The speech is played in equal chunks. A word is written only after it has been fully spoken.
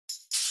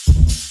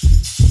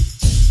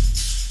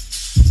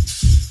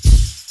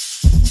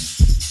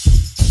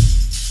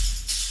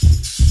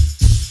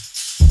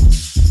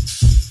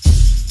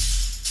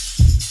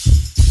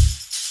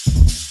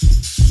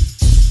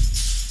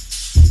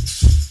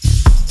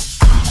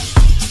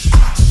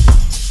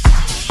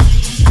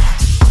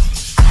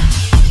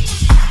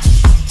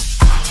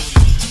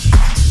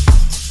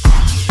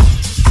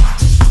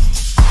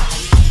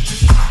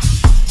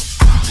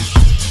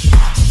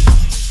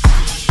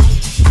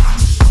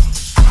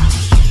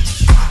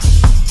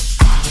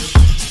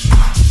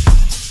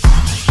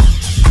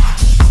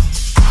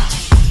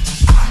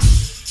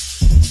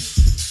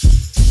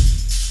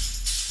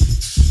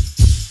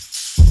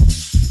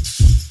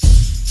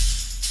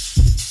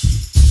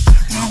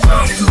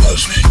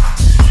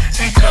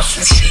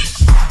some shit.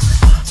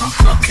 I'm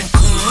fucking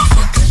cool, I'm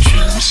fucking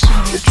chill, I'm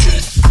still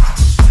legit.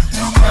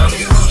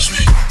 Nobody loves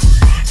me,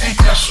 ain't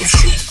that some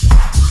shit.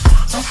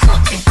 I'm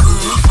fucking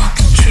cool, I'm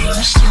fucking chill,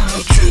 I'm still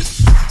legit.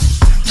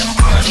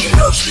 Nobody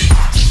loves me,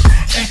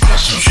 ain't that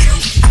some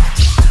shit.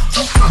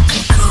 I'm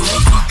fucking cool,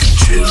 I'm fucking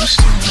chill, I'm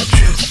still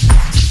legit.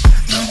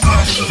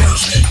 Nobody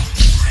loves me,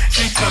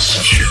 ain't that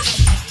some shit.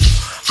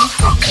 I'm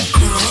fucking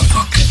cool, I'm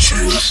fucking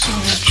chill, I'm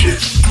still legit.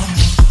 I'm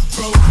a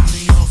pro in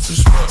the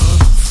office, but a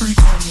freak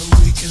on the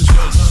weekends.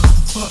 Got love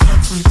for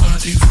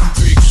everybody from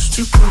Greeks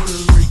to Puerto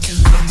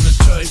Ricans. I'm the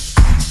type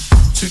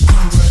to go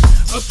right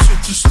up to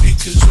the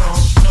speakers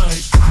all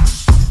night.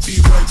 Be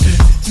right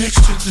there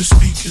next to the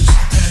speakers,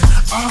 and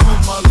I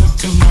hold my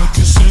liquor like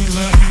a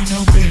sailor, ain't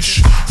no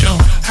bitch. Don't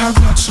have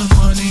lots of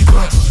money,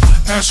 but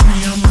ask me,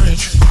 I'm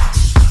rich.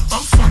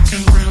 I'm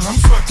fucking real, I'm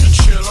fucking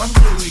chill, I'm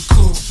really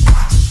cool.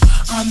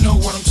 I know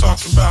what I'm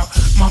talking about,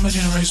 mama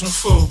didn't raise no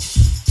fool.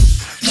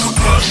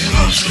 Nobody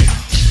loves me,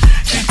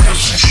 ain't that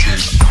some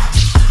shit.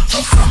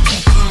 I'm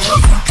fucking cool,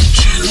 I'm fucking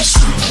chill, I'm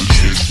still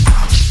legit.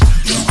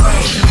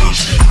 Nobody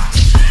loves me,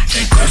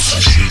 ain't that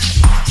some shit.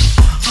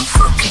 I'm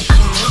fucking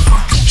cool, I'm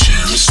fucking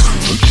chill, I'm still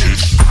legit.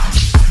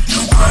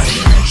 Nobody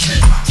loves me,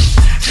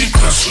 ain't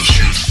that some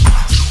shit.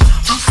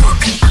 I'm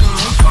fucking cool,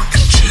 I'm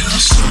fucking chill,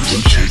 I'm still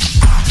legit.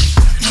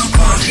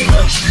 Nobody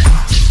loves me,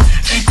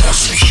 ain't that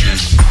some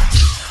shit.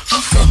 I'm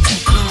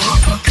fucking cool, I'm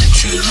fucking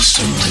chill, I'm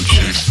still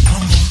legit.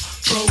 I'm a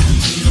pro in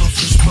the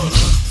office, but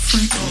a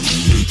freak on the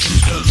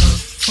weekends. Got love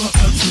for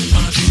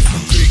everybody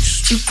from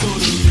Greeks to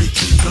Puerto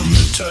Ricans. I'm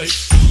the type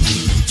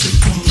to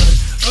go right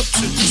up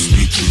to the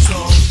speakers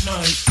all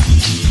night.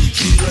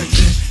 Be right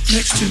there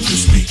next to the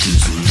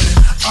speakers, and then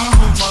I